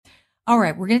All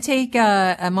right, we're going to take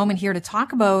a moment here to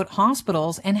talk about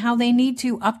hospitals and how they need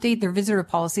to update their visitor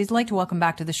policies. I'd like to welcome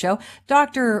back to the show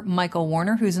Dr. Michael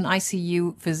Warner, who's an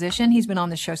ICU physician. He's been on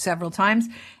the show several times,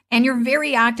 and you're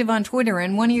very active on Twitter.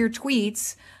 And one of your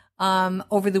tweets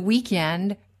over the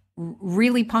weekend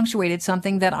really punctuated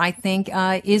something that I think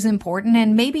is important.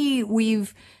 And maybe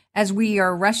as we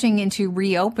are rushing into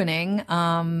reopening,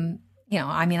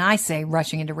 I say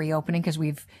rushing into reopening because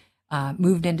we're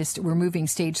moving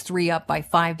stage 3 up by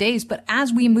 5 days. But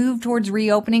as we move towards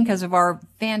reopening because of our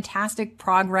fantastic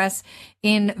progress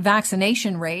in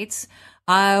vaccination rates,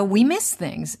 we miss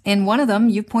things. And one of them,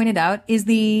 you pointed out, is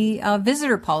the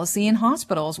visitor policy in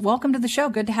hospitals. Welcome to the show.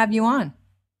 Good to have you on.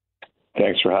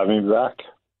 Thanks for having me back.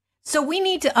 So we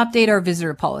need to update our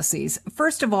visitor policies.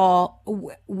 First of all,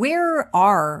 what's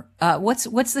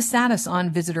the status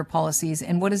on visitor policies,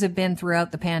 and what has it been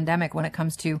throughout the pandemic when it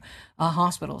comes to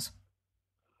hospitals?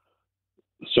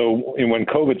 So when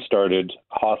COVID started,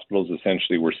 hospitals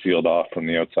essentially were sealed off from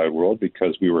the outside world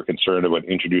because we were concerned about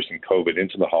introducing COVID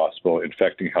into the hospital,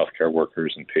 infecting healthcare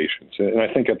workers and patients. And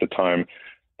I think at the time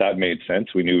that made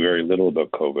sense. We knew very little about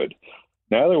COVID.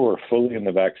 Now that we're fully in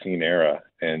the vaccine era,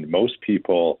 and most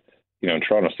people, in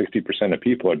Toronto, 60% of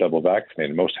people are double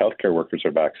vaccinated. Most healthcare workers are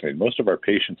vaccinated. Most of our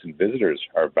patients and visitors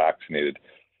are vaccinated.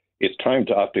 It's time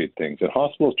to update things. And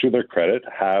hospitals, to their credit,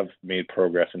 have made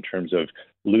progress in terms of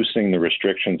loosening the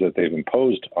restrictions that they've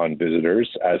imposed on visitors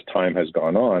as time has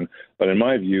gone on. But in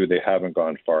my view, they haven't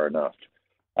gone far enough.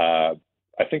 I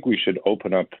think we should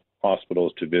open up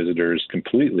hospitals to visitors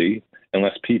completely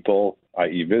unless people,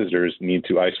 i.e. visitors, need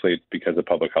to isolate because of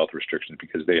public health restrictions,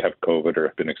 because they have COVID or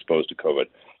have been exposed to COVID.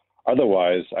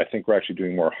 Otherwise, I think we're actually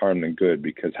doing more harm than good,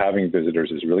 because having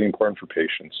visitors is really important for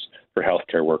patients, for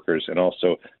healthcare workers, and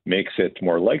also makes it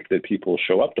more likely that people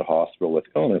show up to hospital with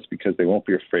illness because they won't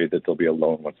be afraid that they'll be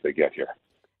alone once they get here.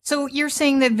 So you're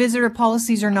saying that visitor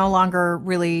policies are no longer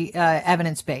really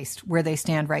evidence-based where they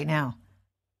stand right now?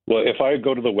 Well, if I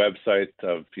go to the website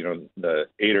of, the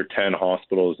 8 or 10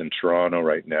 hospitals in Toronto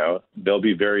right now, there'll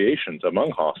be variations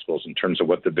among hospitals in terms of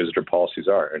what the visitor policies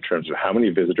are, in terms of how many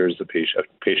visitors a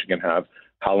patient can have,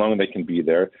 how long they can be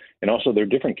there. And also there are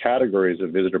different categories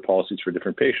of visitor policies for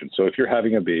different patients. So if you're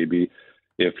having a baby,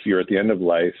 if you're at the end of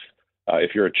life,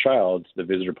 if you're a child, the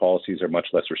visitor policies are much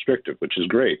less restrictive, which is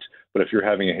great. But if you're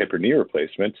having a hip or knee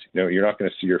replacement, you're not going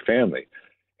to see your family.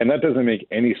 And that doesn't make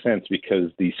any sense, because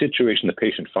the situation the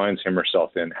patient finds him or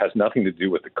herself in has nothing to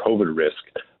do with the COVID risk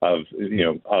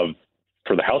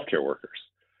for the healthcare workers.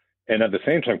 And at the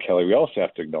same time, Kelly, we also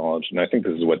have to acknowledge, and I think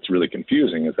this is what's really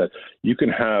confusing, is that you can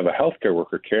have a healthcare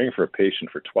worker caring for a patient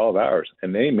for 12 hours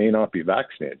and they may not be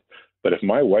vaccinated. But if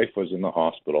my wife was in the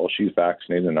hospital, she's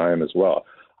vaccinated and I am as well,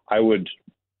 I would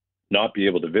not be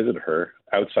able to visit her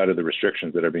outside of the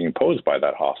restrictions that are being imposed by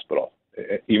that hospital,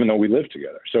 even though we live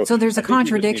together. So there's a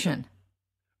contradiction.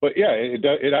 But yeah,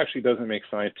 it actually doesn't make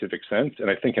scientific sense. And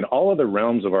I think in all other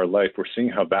realms of our life, we're seeing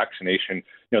how vaccination,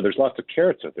 there's lots of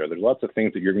carrots out there. There's lots of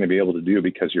things that you're going to be able to do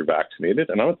because you're vaccinated.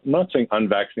 And I'm not saying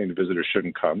unvaccinated visitors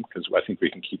shouldn't come, because I think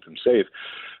we can keep them safe.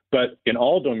 But in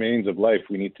all domains of life,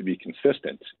 we need to be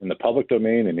consistent, in the public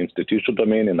domain, in institutional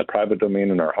domain, in the private domain,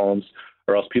 in our homes,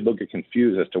 or else people get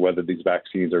confused as to whether these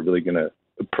vaccines are really going to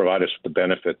provide us with the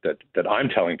benefit that I'm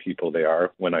telling people they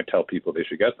are when I tell people they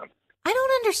should get them. I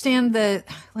don't understand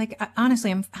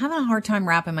honestly, I'm having a hard time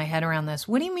wrapping my head around this.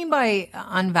 What do you mean by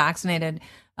unvaccinated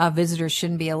visitors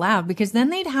shouldn't be allowed? Because then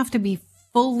they'd have to be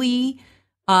fully,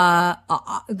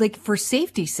 for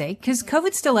safety's sake, because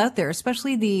COVID's still out there,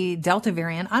 especially the Delta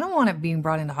variant. I don't want it being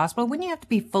brought into hospital. Wouldn't you have to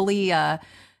be fully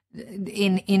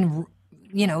in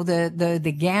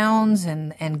the gowns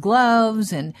and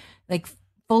gloves and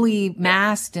fully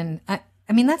masked? And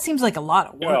that seems like a lot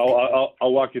of work. Well,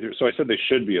 I'll walk you through. So I said they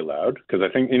should be allowed, because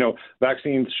I think,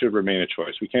 vaccines should remain a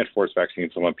choice. We can't force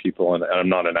vaccines on people, and I'm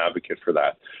not an advocate for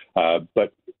that.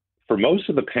 But for most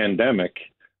of the pandemic,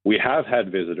 we have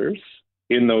had visitors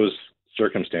in those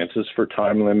circumstances for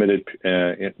time-limited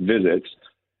visits,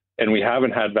 and we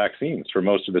haven't had vaccines for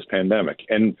most of this pandemic.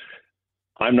 And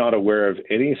I'm not aware of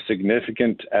any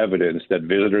significant evidence that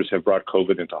visitors have brought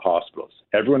COVID into hospitals.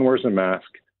 Everyone wears a mask.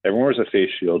 Everyone wears a face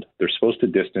shield. They're supposed to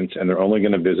distance, and they're only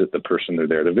going to visit the person they're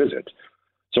there to visit.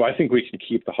 So I think we can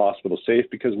keep the hospital safe,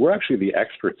 because we're actually the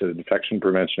experts at infection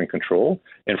prevention and control.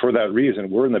 And for that reason,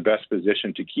 we're in the best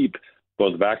position to keep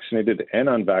both vaccinated and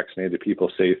unvaccinated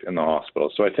people safe in the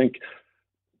hospital. So I think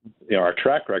our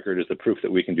track record is the proof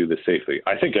that we can do this safely.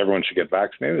 I think everyone should get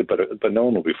vaccinated, but no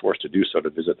one will be forced to do so to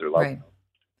visit their loved ones. Right.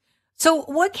 So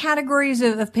what categories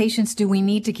of patients do we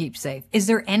need to keep safe? Is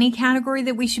there any category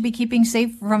that we should be keeping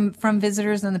safe from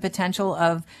visitors and the potential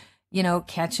of,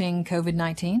 catching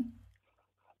COVID-19?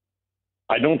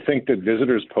 I don't think that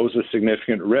visitors pose a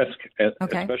significant risk,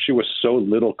 Okay. especially with so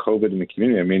little COVID in the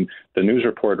community. I mean, the news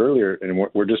report earlier, and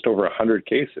we're just over 100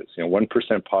 cases,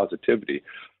 1% positivity.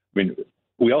 I mean,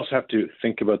 we also have to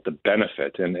think about the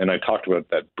benefit, and I talked about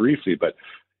that briefly, but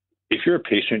if you're a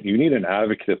patient, you need an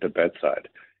advocate at the bedside.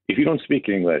 If you don't speak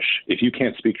English, if you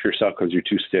can't speak for yourself because you're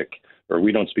too sick, or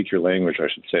we don't speak your language, I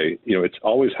should say, it's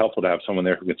always helpful to have someone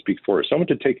there who can speak for you, someone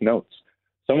to take notes.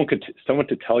 Someone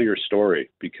to tell your story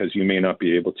because you may not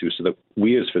be able to, so that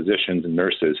we as physicians and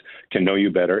nurses can know you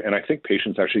better. And I think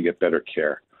patients actually get better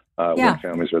care when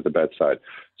families are at the bedside.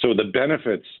 So the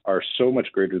benefits are so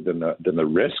much greater than the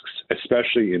risks,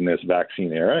 especially in this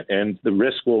vaccine era. And the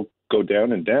risk will go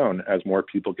down and down as more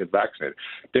people get vaccinated.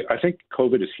 I think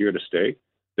COVID is here to stay.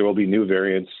 There will be new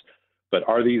variants, but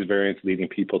are these variants leading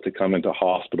people to come into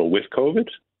hospital with COVID?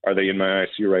 Are they in my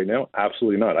ICU right now?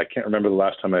 Absolutely not. I can't remember the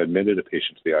last time I admitted a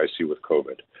patient to the ICU with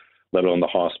COVID, let alone the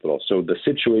hospital. So the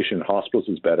situation in hospitals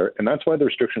is better, and that's why the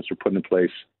restrictions were put in place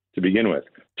to begin with,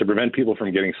 to prevent people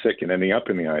from getting sick and ending up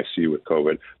in the ICU with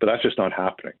COVID, but that's just not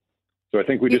happening. So I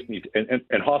think we just need,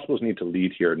 and hospitals need to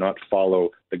lead here, not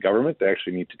follow the government. They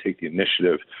actually need to take the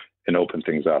initiative and open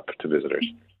things up to visitors.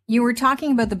 You were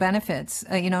talking about the benefits,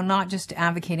 not just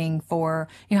advocating for,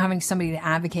 having somebody to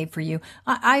advocate for you.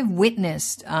 I've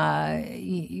witnessed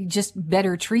just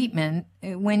better treatment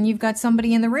when you've got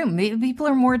somebody in the room. People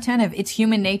are more attentive. It's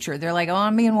human nature. They're like, oh,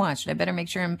 I'm being watched. I better make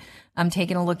sure I'm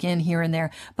taking a look in here and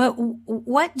there. But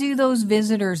what do those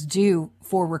visitors do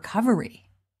for recovery?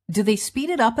 Do they speed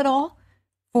it up at all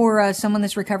for someone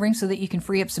that's recovering so that you can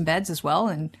free up some beds as well?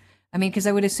 And I mean, because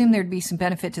I would assume there'd be some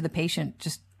benefit to the patient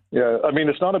just. Yeah, I mean,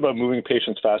 it's not about moving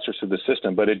patients faster through the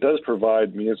system, but it does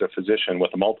provide me as a physician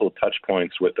with multiple touch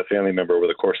points with the family member over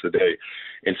the course of the day.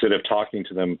 Instead of talking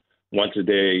to them once a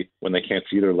day when they can't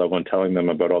see their loved one, telling them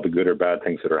about all the good or bad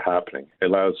things that are happening. It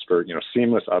allows for,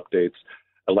 seamless updates,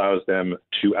 allows them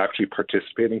to actually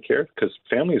participate in care, because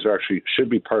families should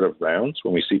be part of rounds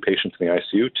when we see patients in the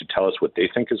ICU to tell us what they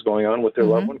think is going on with their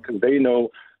loved one, because they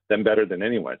know them better than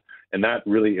anyone. And that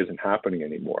really isn't happening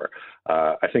anymore.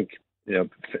 I think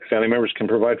family members can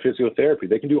provide physiotherapy.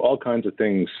 They can do all kinds of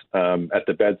things at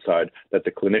the bedside that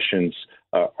the clinicians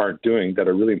aren't doing that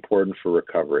are really important for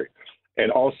recovery.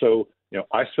 And also,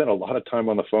 I spent a lot of time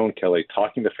on the phone, Kelly,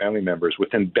 talking to family members with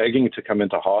them begging to come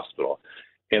into hospital.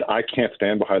 And I can't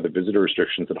stand behind the visitor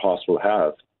restrictions that hospitals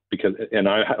have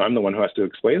I'm the one who has to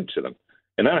explain it to them.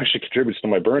 And that actually contributes to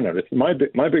my burnout. It's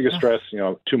my biggest stress,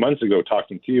 2 months ago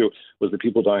talking to you, was the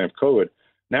people dying of COVID.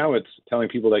 Now it's telling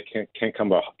people they can't come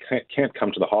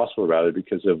to the hospital rather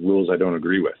because of rules I don't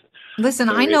agree with. Listen,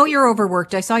 so I know you're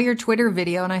overworked. I saw your Twitter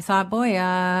video and I thought, boy,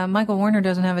 Michael Warner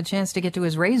doesn't have a chance to get to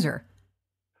his razor.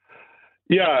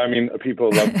 Yeah, I mean, people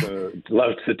love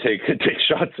to take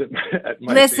shots at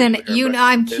my. Listen,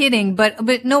 I'm kidding, but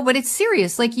it's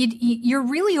serious. Like you're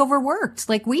really overworked.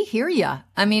 Like we hear you.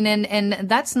 I mean, and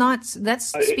that's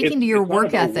speaking to your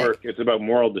work ethic. It's about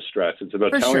moral distress. It's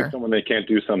about telling someone they can't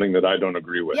do something that I don't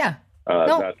agree with. Yeah,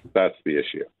 that's the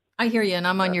issue. I hear you, and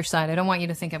I'm on your side. I don't want you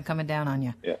to think I'm coming down on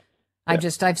you. Yeah.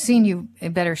 I've seen you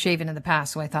better shaven in the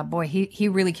past, so I thought, boy, he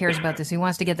really cares about this. He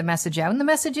wants to get the message out, and the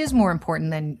message is more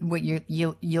important than what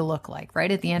you look like, right,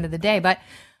 at the end of the day. But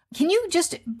can you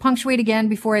just punctuate again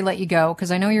before I let you go, because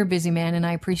I know you're a busy man, and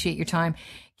I appreciate your time.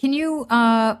 Can you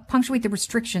punctuate the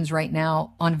restrictions right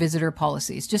now on visitor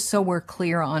policies, just so we're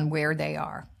clear on where they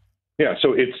are? Yeah,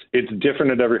 so it's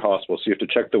different at every hospital. So you have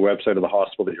to check the website of the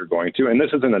hospital that you're going to. And this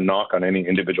isn't a knock on any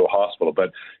individual hospital,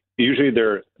 but usually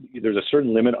there's a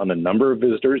certain limit on the number of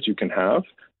visitors you can have.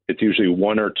 It's usually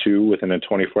 1 or 2 within a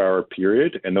 24-hour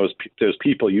period, and those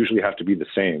people usually have to be the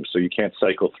same. So you can't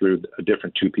cycle through a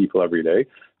different 2 people every day.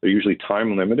 They're usually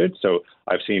time limited. So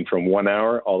I've seen from 1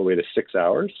 hour all the way to 6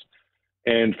 hours.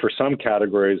 And for some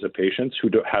categories of patients who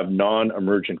have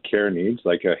non-emergent care needs,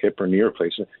 like a hip or knee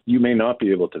replacement, you may not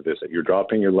be able to visit. You're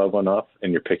dropping your loved one off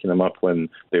and you're picking them up when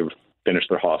they've finished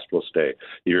their hospital stay.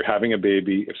 You're having a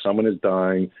baby. If someone is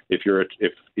dying, if you're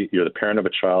the parent of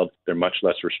a child, they're much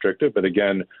less restrictive. But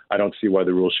again, I don't see why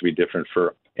the rules should be different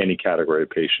for any category of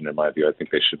patient. In my view, I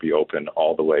think they should be open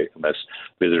all the way unless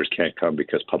visitors can't come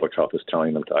because public health is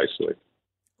telling them to isolate.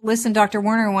 Listen, Dr.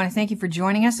 Warner, I want to thank you for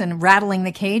joining us and rattling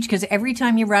the cage, because every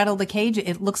time you rattle the cage,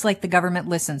 it looks like the government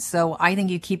listens. So I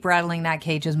think you keep rattling that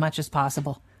cage as much as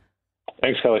possible.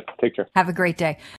 Thanks, Kelly. Take care. Have a great day.